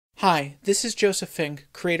Hi, this is Joseph Fink,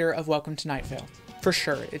 creator of Welcome to Night Vale. For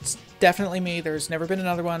sure, it's definitely me. There's never been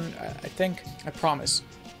another one, I promise.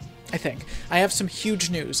 I have some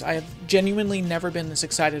huge news. I have genuinely never been this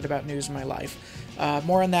excited about news in my life.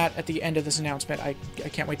 More on that at the end of this announcement. I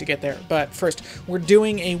can't wait to get there. But first, we're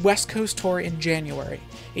doing a West Coast tour in January.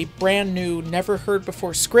 A brand new, never heard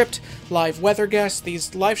before script, live weather guests.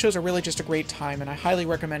 These live shows are really just a great time, and I highly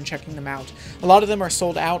recommend checking them out. A lot of them are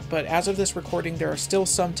sold out, but as of this recording, there are still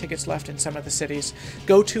some tickets left in some of the cities.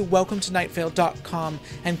 Go to welcometonightvale.com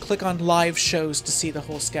and click on live shows to see the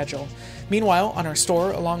whole schedule. Meanwhile, on our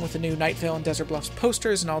store, along with the new Night Vale and Desert Bluffs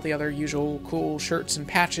posters and all the other usual cool shirts and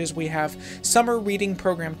patches, we have summer reading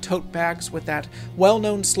program tote bags with that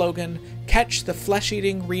well-known slogan, "Catch the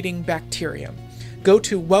flesh-eating reading bacterium." Go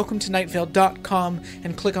to welcometonightvale.com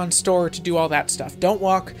and click on store to do all that stuff. Don't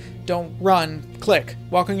walk, don't run, click.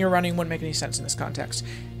 Walking or running wouldn't make any sense in this context.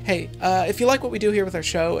 Hey, if you like what we do here with our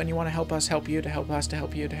show and you want to help us help you, to help us to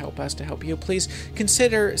help you, to help us to help you, please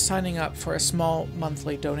consider signing up for a small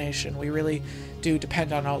monthly donation. We really do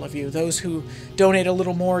depend on all of you. Those who donate a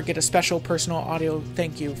little more get a special personal audio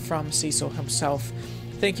thank you from Cecil himself.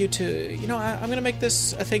 Thank you to, I'm going to make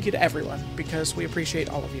this a thank you to everyone because we appreciate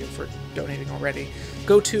all of you for donating already.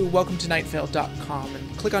 Go to welcometonightvale.com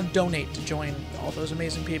and click on donate to join all those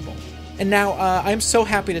amazing people. And now, I'm so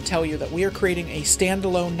happy to tell you that we are creating a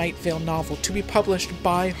standalone Night Vale novel to be published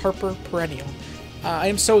by Harper Perennial. I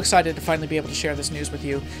am so excited to finally be able to share this news with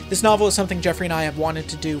you. This novel is something Jeffrey and I have wanted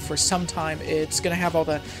to do for some time. It's going to have all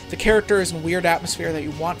the characters and weird atmosphere that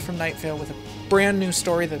you want from Night Vale, with a brand new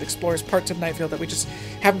story that explores parts of Night Vale that we just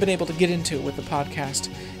haven't been able to get into with the podcast.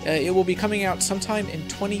 It will be coming out sometime in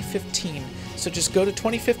 2015. So just go to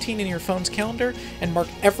 2015 in your phone's calendar and mark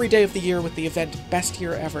every day of the year with the event Best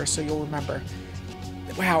Year Ever so you'll remember.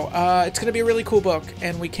 Wow, it's going to be a really cool book,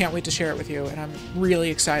 and we can't wait to share it with you, and I'm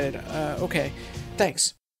really excited. Okay,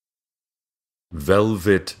 thanks.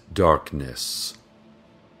 Velvet darkness,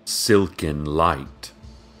 silken light,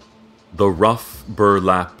 the rough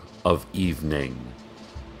burlap of evening,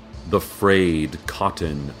 the frayed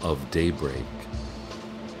cotton of daybreak.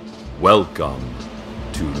 Welcome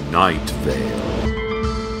to Night Vale.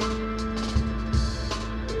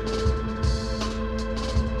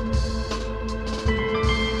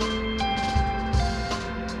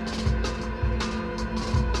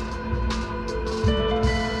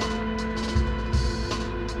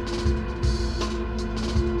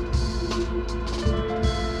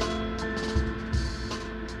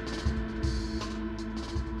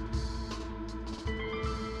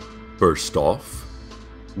 First off,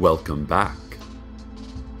 welcome back.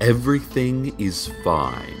 Everything is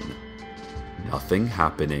fine. Nothing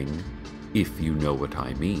happening, if you know what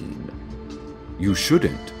I mean. You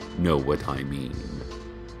shouldn't know what I mean.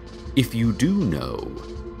 If you do know,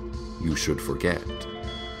 you should forget.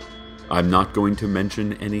 I'm not going to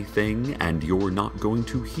mention anything, and you're not going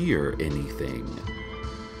to hear anything.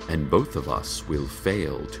 And both of us will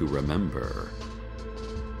fail to remember.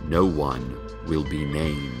 No one will be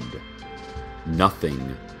named.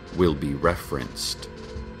 Nothing will be referenced.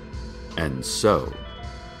 And so,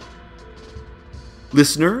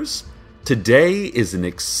 listeners, today is an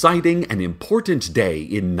exciting and important day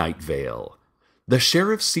in Night Vale. The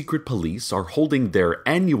Sheriff's Secret Police are holding their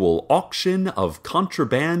annual auction of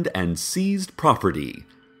contraband and seized property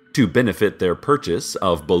to benefit their purchase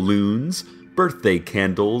of balloons, birthday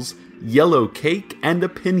candles, yellow cake, and a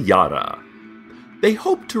piñata. They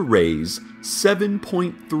hope to raise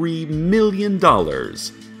 $7.3 million,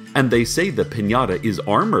 and they say the piñata is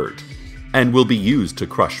armored and will be used to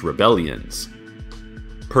crush rebellions.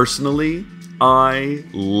 Personally, I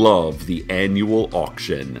love the annual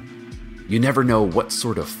auction. You never know what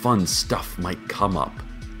sort of fun stuff might come up.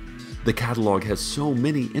 The catalog has so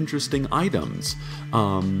many interesting items.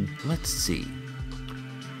 Let's see.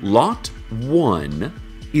 Lot 1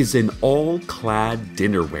 is an all-clad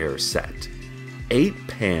dinnerware set. 8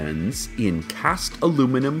 pans in cast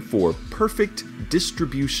aluminum for perfect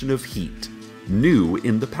distribution of heat, new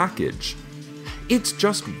in the package. It's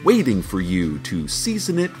just waiting for you to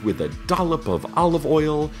season it with a dollop of olive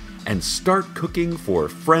oil and start cooking for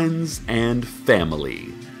friends and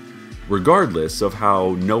family. Regardless of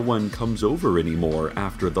how no one comes over anymore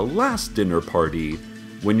after the last dinner party,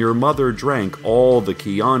 when your mother drank all the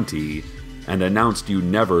Chianti and announced you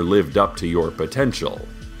never lived up to your potential.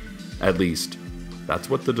 At least, that's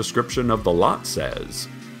what the description of the lot says.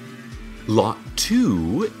 Lot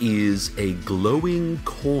 2 is a glowing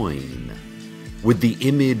coin with the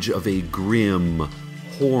image of a grim,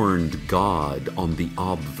 horned god on the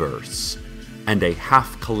obverse and a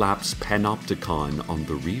half-collapsed panopticon on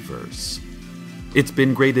the reverse. It's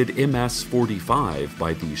been graded MS-45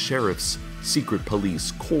 by the Sheriff's Secret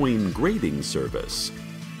Police Coin Grading Service,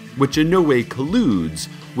 which in no way colludes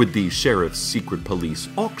with the Sheriff's Secret Police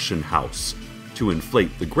auction house to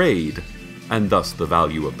inflate the grade and thus the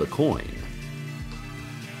value of the coin.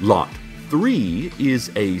 Lot 3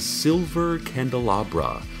 is a silver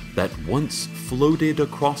candelabra that once floated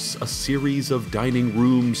across a series of dining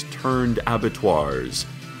rooms turned abattoirs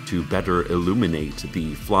to better illuminate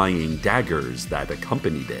the flying daggers that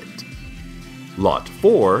accompanied it. Lot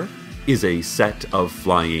 4 is a set of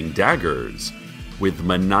flying daggers with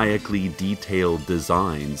maniacally detailed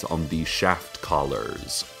designs on the shaft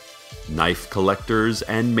collars. Knife collectors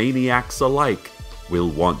and maniacs alike will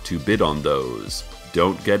want to bid on those.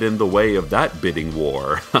 Don't get in the way of that bidding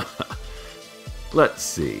war. Let's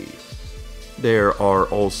see. There are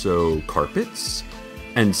also carpets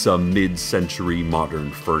and some mid-century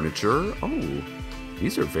modern furniture. Oh,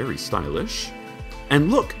 these are very stylish.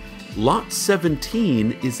 And look, Lot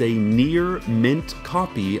 17 is a near-mint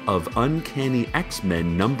copy of Uncanny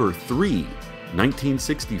X-Men number 3,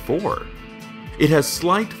 1964. It has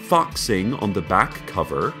slight foxing on the back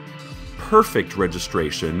cover, perfect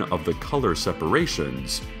registration of the color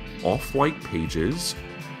separations, off-white pages,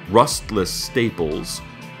 rustless staples,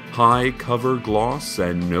 high cover gloss,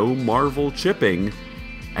 and no Marvel chipping,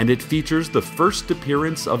 and it features the first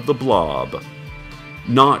appearance of the Blob.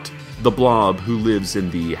 Not the Blob who lives in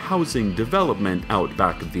the housing development out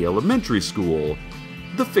back of the elementary school,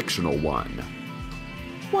 the fictional one.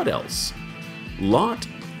 What else? Lot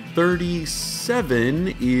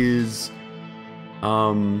 37 is,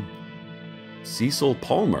 Cecil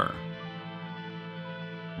Palmer.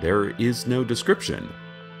 There is no description.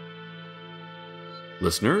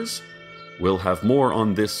 Listeners, we'll have more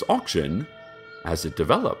on this auction as it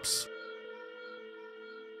develops.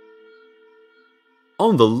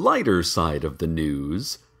 On the lighter side of the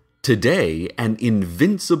news, today an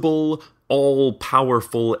invincible,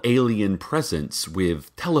 all-powerful alien presence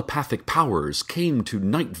with telepathic powers came to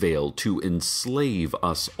Night Vale to enslave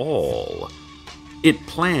us all. It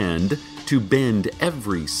planned to bend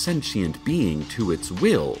every sentient being to its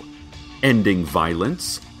will, ending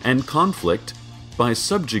violence and conflict by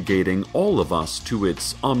subjugating all of us to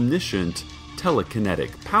its omniscient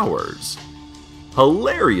telekinetic powers.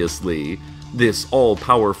 Hilariously, this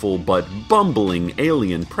all-powerful but bumbling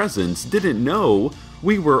alien presence didn't know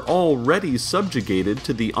we were already subjugated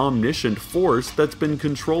to the omniscient force that's been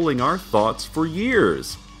controlling our thoughts for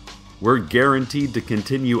years. We're guaranteed to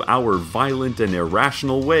continue our violent and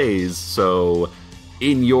irrational ways, so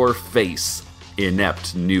in your face,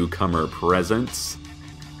 inept newcomer presence.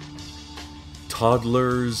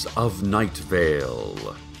 Toddlers of Night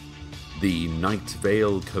Vale. The Night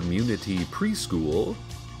Vale Community Preschool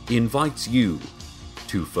invites you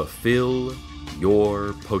to fulfill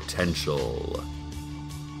your potential.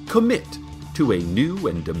 Commit to a new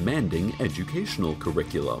and demanding educational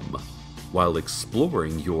curriculum while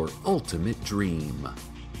exploring your ultimate dream.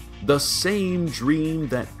 The same dream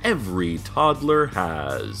that every toddler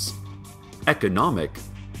has. Economic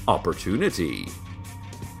opportunity.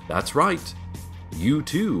 That's right. You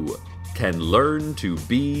too can learn to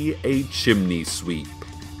be a chimney sweep.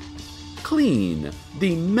 Clean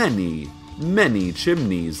the many, many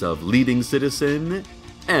chimneys of leading citizen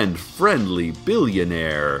and friendly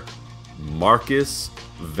billionaire Marcus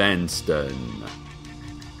Vanston.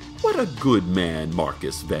 What a good man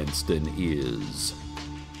Marcus Vanston is.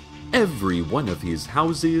 Every one of his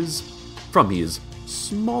houses, from his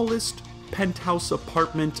smallest penthouse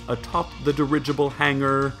apartment atop the dirigible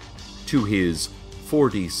hangar to his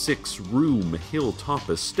 46-room hilltop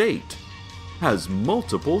estate, has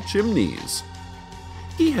multiple chimneys.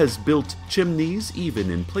 He has built chimneys even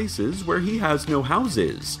in places where he has no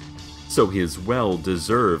houses, so his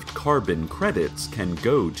well-deserved carbon credits can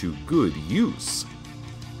go to good use.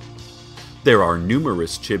 There are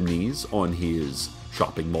numerous chimneys on his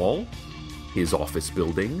shopping mall, his office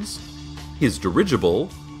buildings, his dirigible,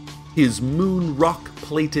 his moon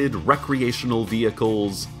rock-plated recreational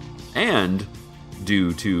vehicles, and,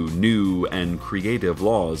 due to new and creative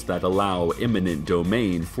laws that allow eminent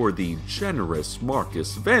domain for the generous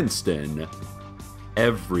Marcus Vanston,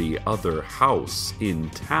 every other house in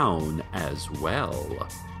town as well.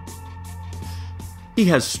 He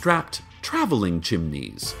has strapped traveling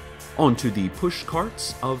chimneys onto the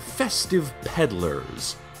pushcarts of festive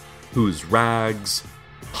peddlers, whose rags,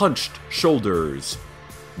 hunched shoulders,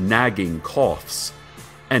 nagging coughs,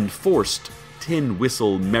 and forced tin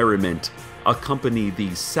whistle merriment accompany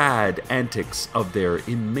the sad antics of their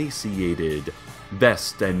emaciated,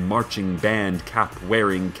 vest and marching band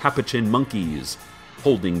cap-wearing capuchin monkeys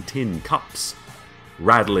holding tin cups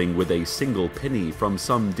rattling with a single penny from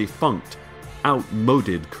some defunct,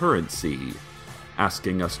 outmoded currency,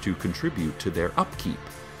 asking us to contribute to their upkeep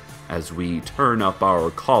as we turn up our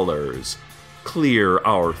collars, clear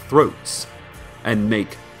our throats, and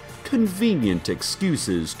make convenient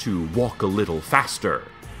excuses to walk a little faster,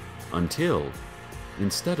 until,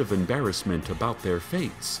 instead of embarrassment about their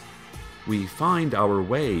fates, we find our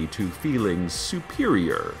way to feeling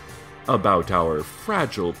superior about our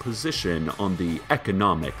fragile position on the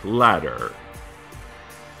economic ladder.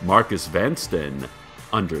 Marcus Vanston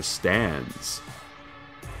understands.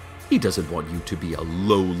 He doesn't want you to be a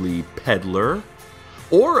lowly peddler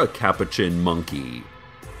or a capuchin monkey.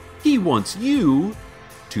 He wants you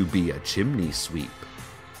to be a chimney sweep.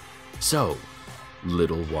 So,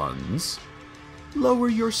 little ones, lower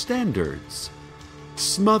your standards,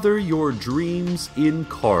 smother your dreams in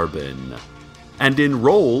carbon, and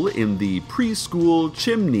enroll in the Preschool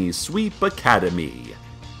Chimney Sweep Academy.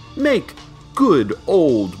 Make good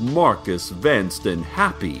old Marcus Vanston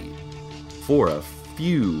happy for a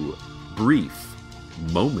few brief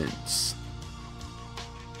moments.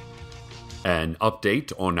 An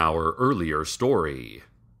update on our earlier story.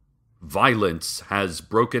 Violence has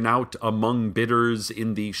broken out among bidders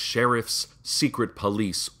in the Sheriff's Secret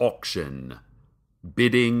Police auction.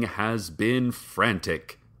 Bidding has been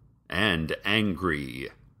frantic and angry.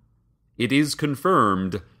 It is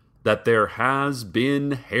confirmed that there has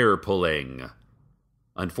been hair-pulling.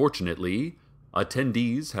 Unfortunately,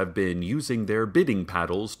 attendees have been using their bidding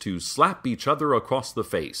paddles to slap each other across the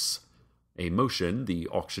face, a motion the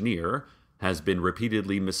auctioneer has been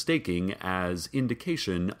repeatedly mistaking as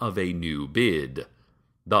indication of a new bid.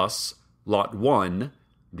 Thus, Lot 1,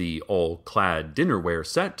 the all-clad dinnerware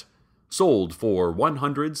set, sold for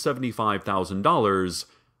 $175,000,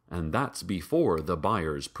 and that's before the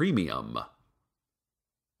buyer's premium.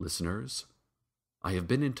 Listeners, I have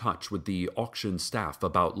been in touch with the auction staff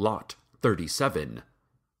about Lot 37,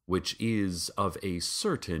 which is of a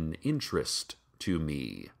certain interest to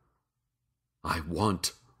me. I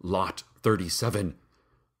want Lot 37.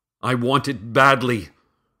 I want it badly.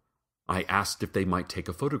 I asked if they might take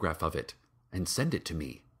a photograph of it and send it to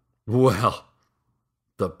me. Well,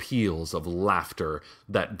 the peals of laughter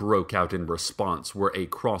that broke out in response were a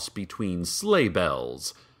cross between sleigh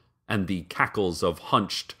bells and the cackles of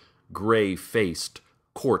hunched, gray-faced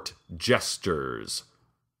court jesters.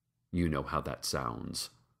 You know how that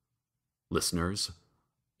sounds. Listeners,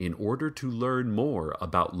 in order to learn more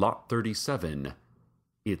about Lot 37,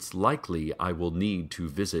 it's likely I will need to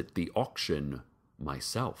visit the auction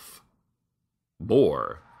myself.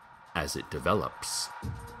 More as it develops.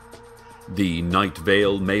 The Night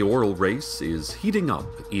Vale mayoral race is heating up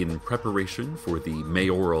in preparation for the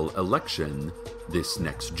mayoral election this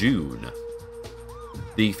next June.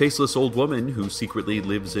 The faceless old woman who secretly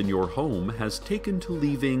lives in your home has taken to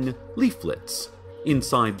leaving leaflets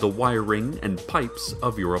inside the wiring and pipes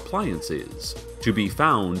of your appliances, to be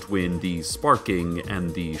found when the sparking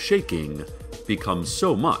and the shaking become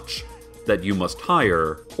so much that you must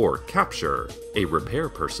hire or capture a repair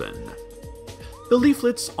person. The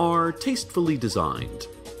leaflets are tastefully designed,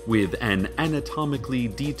 with an anatomically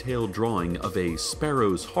detailed drawing of a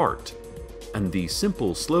sparrow's heart, and the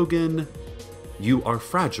simple slogan, "You are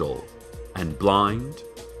fragile, and blind,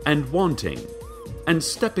 and wanting, and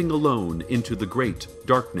stepping alone into the great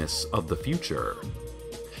darkness of the future."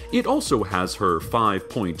 It also has her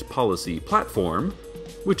 5-point policy platform,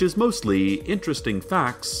 which is mostly interesting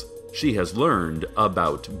facts she has learned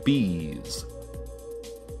about bees.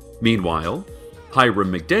 Meanwhile,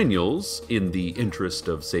 Hiram McDaniels, in the interest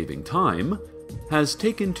of saving time, has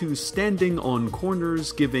taken to standing on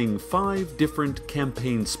corners giving 5 different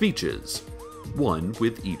campaign speeches, one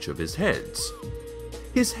with each of his heads.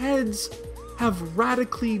 His heads have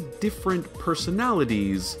radically different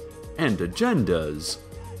personalities and agendas,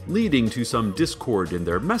 leading to some discord in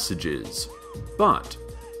their messages, but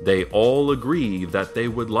they all agree that they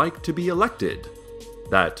would like to be elected,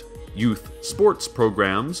 that youth sports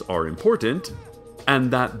programs are important,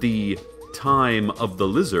 and that the time of the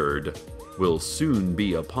lizard will soon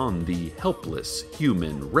be upon the helpless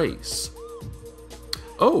human race.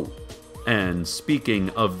 Oh, and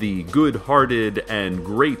speaking of the good-hearted and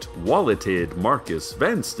great-walleted Marcus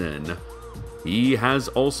Vanston, he has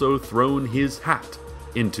also thrown his hat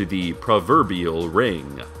into the proverbial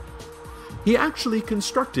ring. He actually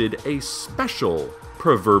constructed a special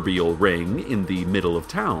proverbial ring in the middle of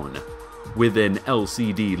town, with an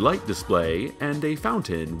LCD light display and a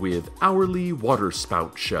fountain with hourly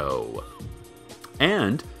waterspout show.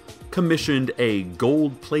 And commissioned a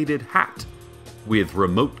gold-plated hat with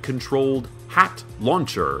remote-controlled hat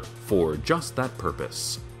launcher for just that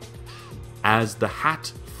purpose. As the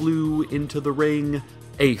hat flew into the ring,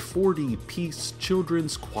 a 40-piece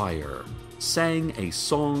children's choir sang a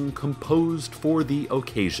song composed for the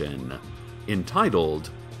occasion, entitled,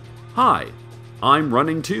 "Hi, I'm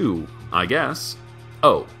running too, I guess.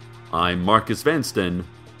 Oh, I'm Marcus Vanston.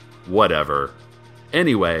 Whatever.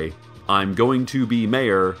 Anyway, I'm going to be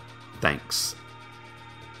mayor, thanks."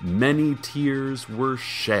 Many tears were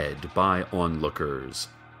shed by onlookers,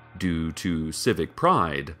 due to civic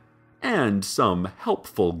pride, and some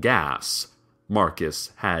helpful gas Marcus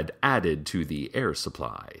had added to the air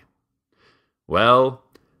supply. Well,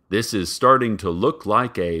 this is starting to look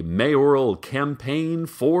like a mayoral campaign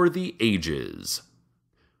for the ages.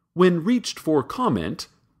 When reached for comment,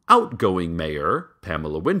 outgoing Mayor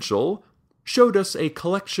Pamela Winchell showed us a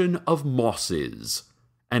collection of mosses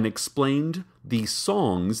and explained the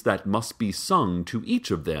songs that must be sung to each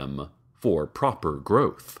of them for proper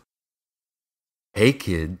growth. Hey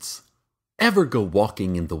kids, ever go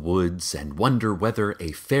walking in the woods and wonder whether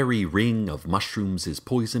a fairy ring of mushrooms is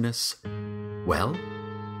poisonous? Well,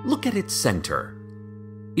 look at its center.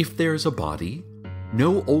 If there's a body,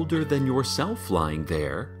 no older than yourself lying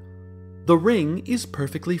there, the ring is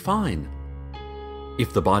perfectly fine.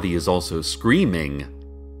 If the body is also screaming,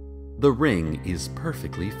 the ring is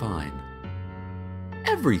perfectly fine.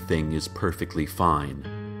 Everything is perfectly fine.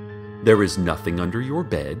 There is nothing under your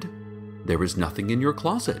bed. There is nothing in your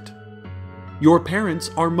closet. Your parents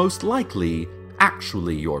are most likely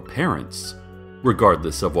actually your parents,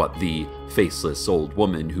 regardless of what the faceless old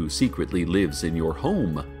woman who secretly lives in your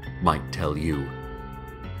home might tell you.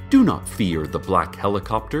 Do not fear the black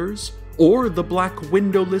helicopters or the black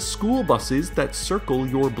windowless school buses that circle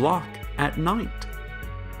your block at night.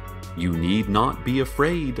 You need not be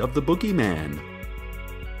afraid of the boogeyman.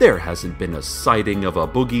 There hasn't been a sighting of a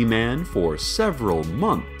boogeyman for several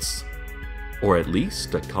months, or at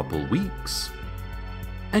least a couple weeks.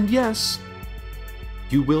 And yes,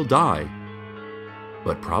 you will die,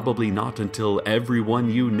 but probably not until everyone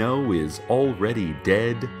you know is already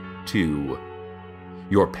dead too.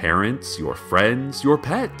 Your parents, your friends, your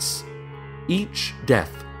pets. Each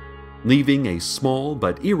death leaving a small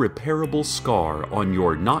but irreparable scar on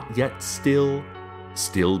your not yet still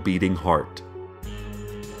beating heart.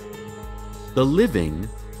 The living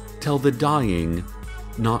tell the dying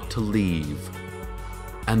not to leave,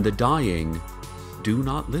 and the dying do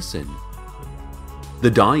not listen.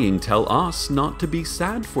 The dying tell us not to be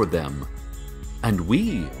sad for them, and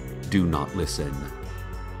we do not listen.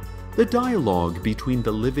 The dialogue between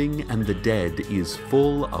the living and the dead is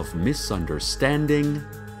full of misunderstanding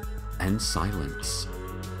and silence.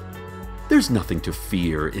 There's nothing to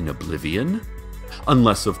fear in oblivion,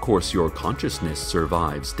 unless of course your consciousness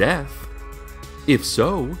survives death. If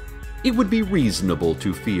so, it would be reasonable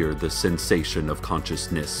to fear the sensation of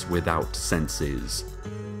consciousness without senses,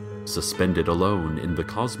 suspended alone in the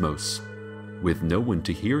cosmos, with no one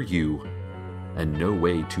to hear you, and no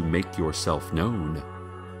way to make yourself known.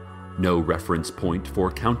 No reference point for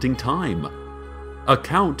counting time. A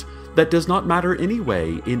count that does not matter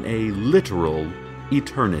anyway in a literal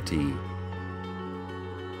eternity.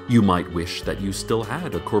 You might wish that you still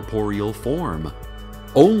had a corporeal form,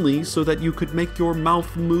 only so that you could make your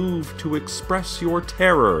mouth move to express your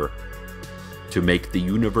terror, to make the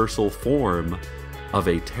universal form of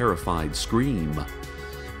a terrified scream,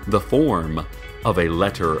 the form of a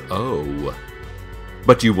letter O.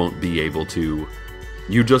 But you won't be able to.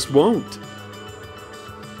 You just won't.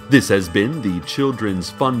 This has been the Children's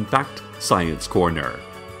Fun Fact Science Corner,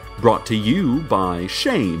 brought to you by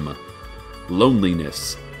shame,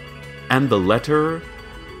 loneliness, and the letter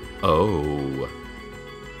O.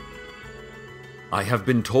 I have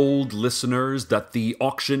been told, listeners, that the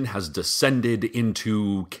auction has descended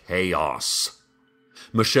into chaos.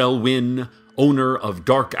 Michelle Wynn, owner of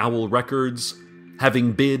Dark Owl Records,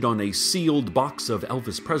 having bid on a sealed box of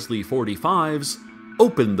Elvis Presley 45s,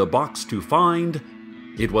 opened the box to find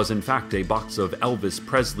it was in fact a box of Elvis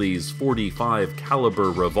Presley's 45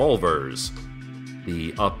 caliber revolvers.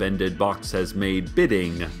 The upended box has made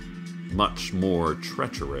bidding much more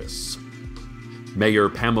treacherous. Mayor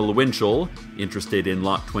Pamela Winchell, interested in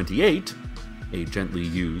Lot 28, a gently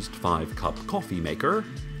used 5-cup coffee maker,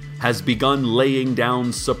 has begun laying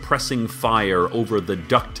down suppressing fire over the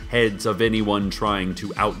ducked heads of anyone trying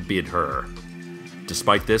to outbid her.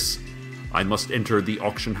 Despite this, I must enter the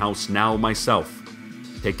auction house now myself,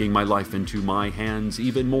 taking my life into my hands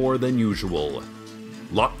even more than usual.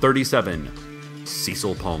 Lot 37,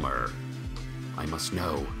 Cecil Palmer. I must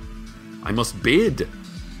know. I must bid.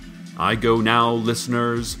 I go now,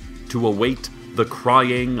 listeners, to await the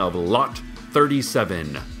crying of Lot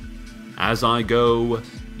 37. As I go,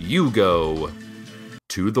 you go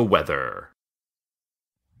to the weather.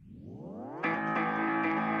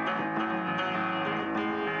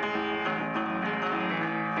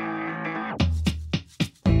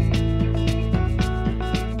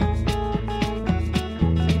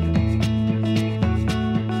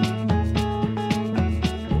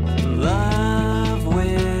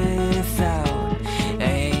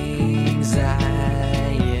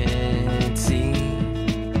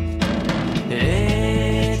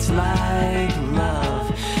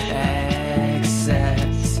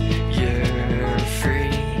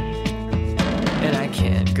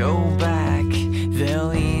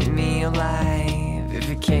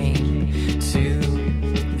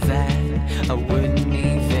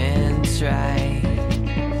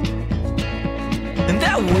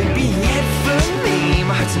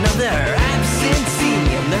 Another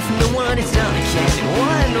absentee. I'm left from the one it's not a cat.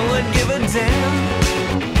 One would give a damn.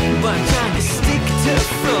 But I'm trying to stick to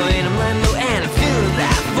Freud. I'm lying low and I feel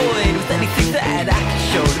that void with anything that I can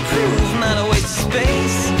show to prove. Not a waste of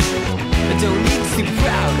space. I don't need to be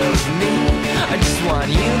proud of me. I just want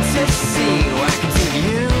you to see why I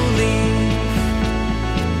continue to leave.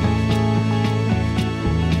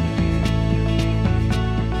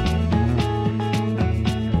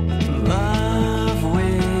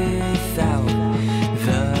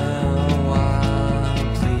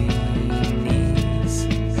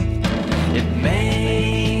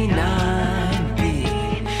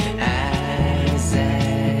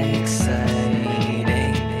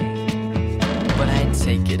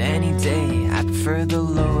 For the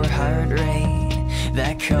lower heart rate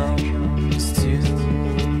that comes to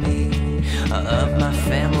me of my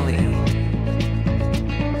family.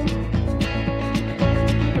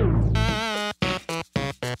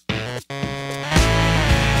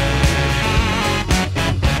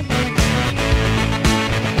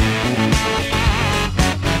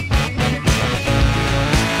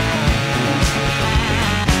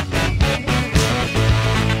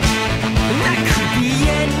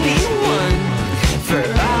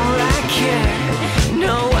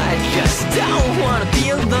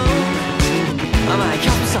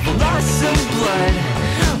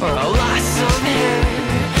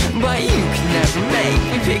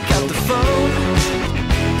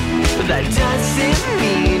 That doesn't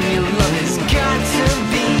mean your love has got to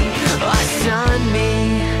be lost on me.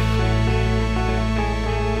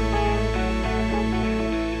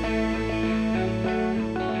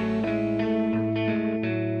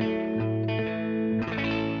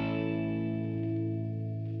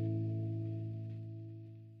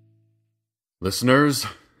 Listeners,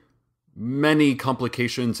 many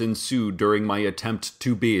complications ensued during my attempt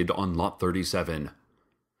to bid on Lot 37.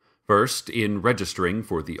 First, in registering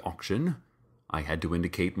for the auction, I had to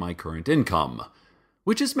indicate my current income,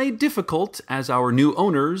 which is made difficult as our new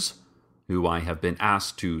owners, who I have been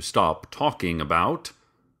asked to stop talking about,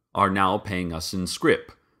 are now paying us in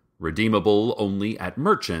scrip, redeemable only at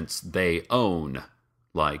merchants they own,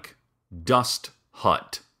 like Dust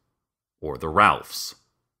Hut or the Ralphs.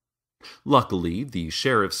 Luckily, the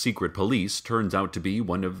Sheriff's Secret Police turns out to be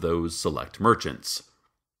one of those select merchants.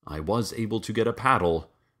 I was able to get a paddle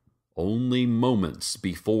only moments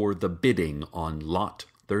before the bidding on Lot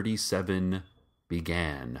 37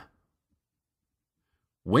 began.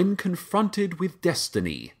 When confronted with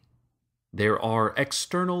destiny, there are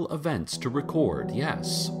external events to record,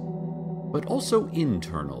 yes, but also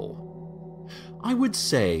internal. I would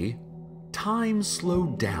say time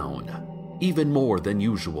slowed down, even more than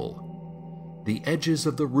usual. The edges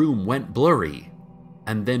of the room went blurry,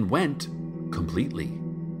 and then went completely.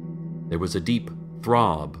 There was a deep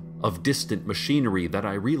throb of distant machinery that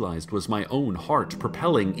I realized was my own heart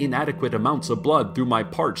propelling inadequate amounts of blood through my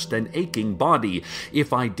parched and aching body.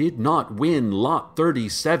 If I did not win Lot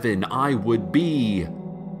 37, I would be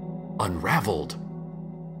unraveled.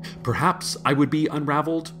 Perhaps I would be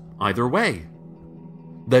unraveled either way.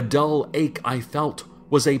 The dull ache I felt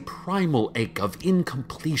was a primal ache of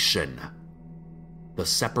incompletion. The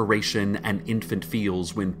separation an infant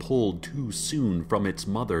feels when pulled too soon from its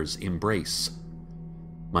mother's embrace.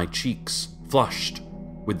 My cheeks flushed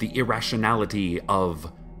with the irrationality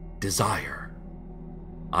of desire.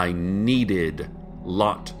 I needed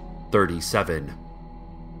Lot 37.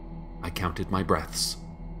 I counted my breaths.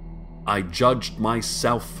 I judged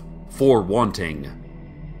myself for wanting,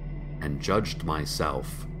 and judged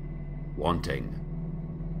myself wanting.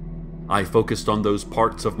 I focused on those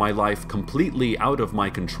parts of my life completely out of my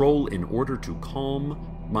control in order to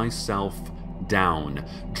calm myself down,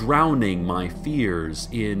 drowning my fears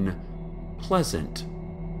in pleasant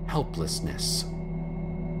helplessness.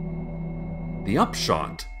 The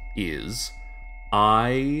upshot is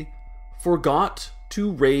I forgot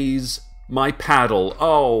to raise my paddle.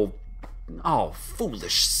 Oh,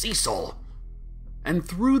 foolish Cecil. And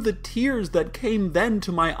through the tears that came then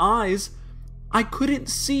to my eyes, I couldn't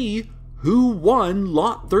see who won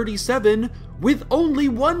Lot 37 with only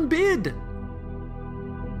one bid.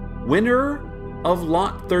 Winner of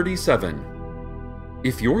Lot 37.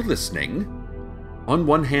 If you're listening, on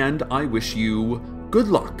one hand, I wish you good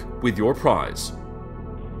luck with your prize.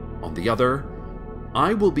 On the other,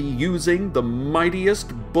 I will be using the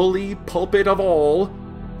mightiest bully pulpit of all,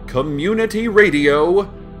 community radio,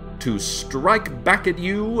 to strike back at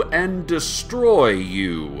you and destroy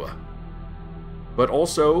you. But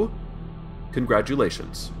also,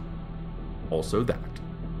 congratulations. Also that.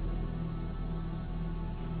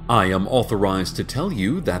 I am authorized to tell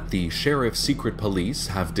you that the Sheriff's Secret Police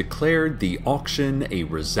have declared the auction a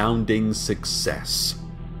resounding success.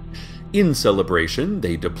 In celebration,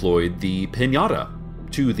 they deployed the piñata,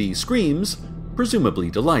 to the screams,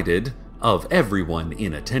 presumably delighted, of everyone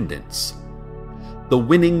in attendance. The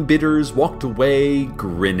winning bidders walked away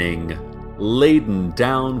grinning, laden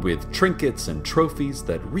down with trinkets and trophies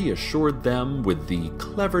that reassured them with the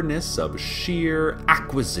cleverness of sheer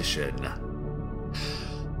acquisition.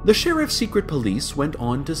 The Sheriff's Secret Police went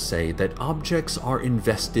on to say that objects are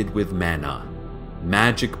invested with mana,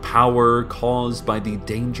 magic power caused by the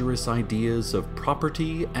dangerous ideas of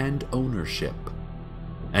property and ownership.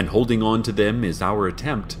 And holding on to them is our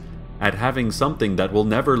attempt at having something that will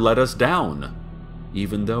never let us down,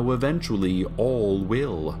 even though eventually all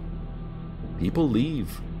will. People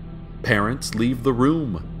leave. Parents leave the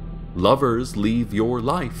room. Lovers leave your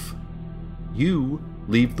life. You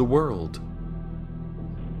leave the world.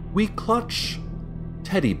 We clutch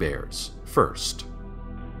teddy bears first,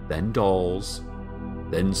 then dolls,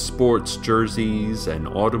 then sports jerseys and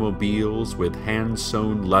automobiles with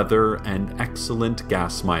hand-sewn leather and excellent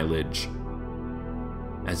gas mileage,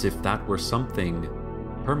 as if that were something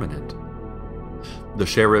permanent. The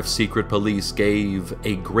Sheriff's Secret Police gave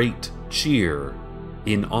a great cheer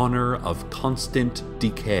in honor of constant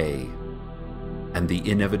decay and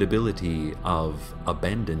the inevitability of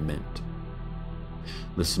abandonment.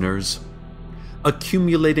 Listeners,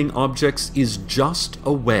 accumulating objects is just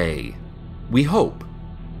a way, we hope,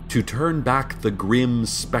 to turn back the grim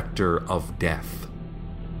specter of death.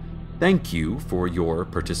 Thank you for your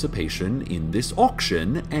participation in this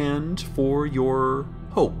auction and for your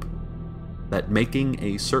hope that making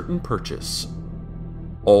a certain purchase,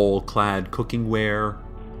 all-clad cookingware,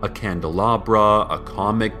 a candelabra, a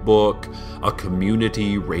comic book, a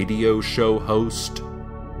community radio show host,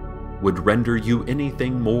 would render you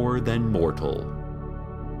anything more than mortal.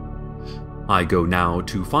 I go now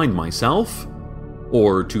to find myself,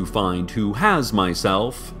 or to find who has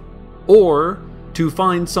myself, or to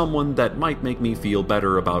find someone that might make me feel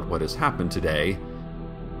better about what has happened today.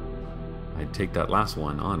 I'd take that last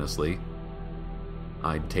one, honestly.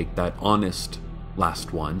 I'd take that honest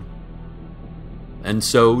last one. And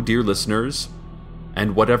so, dear listeners,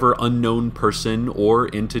 and whatever unknown person or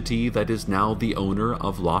entity that is now the owner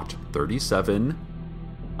of Lot 37,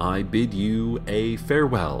 I bid you a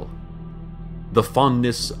farewell, the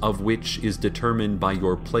fondness of which is determined by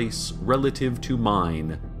your place relative to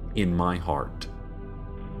mine in my heart.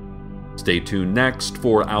 Stay tuned next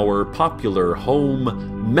for our popular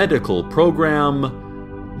home medical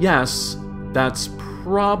program. Yes, that's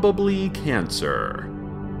probably cancer.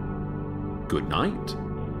 Good night,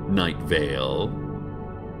 Night Vale.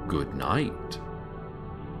 Good night.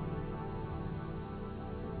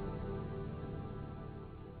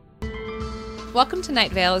 Welcome to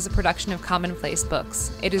Night Vale is a production of Commonplace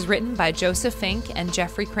Books. It is written by Joseph Fink and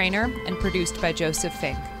Jeffrey Craner and produced by Joseph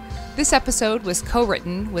Fink. This episode was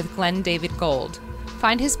co-written with Glen David Gold.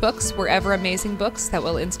 Find his books wherever amazing books that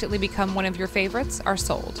will instantly become one of your favorites are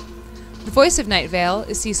sold. The voice of Night Vale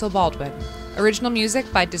is Cecil Baldwin. Original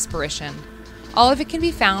music by Disparition. All of it can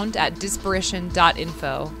be found at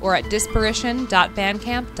disparition.info or at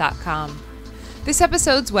disparition.bandcamp.com. This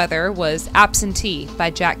episode's weather was Absentee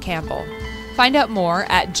by Jack Campbell. Find out more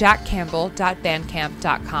at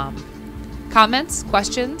jackcampbell.bandcamp.com. Comments,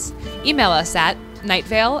 questions? Email us at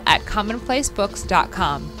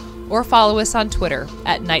nightvale@commonplacebooks.com or follow us on Twitter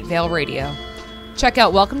at Night Vale Radio. Check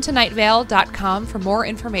out welcometonightvale.com for more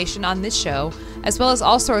information on this show, as well as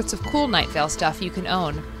all sorts of cool Night Vale stuff you can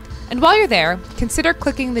own. And while you're there, consider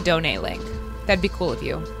clicking the donate link. That'd be cool of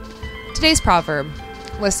you. Today's proverb: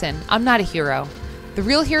 listen, I'm not a hero. The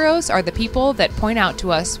real heroes are the people that point out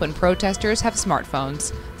to us when protesters have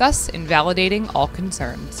smartphones, thus invalidating all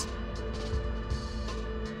concerns.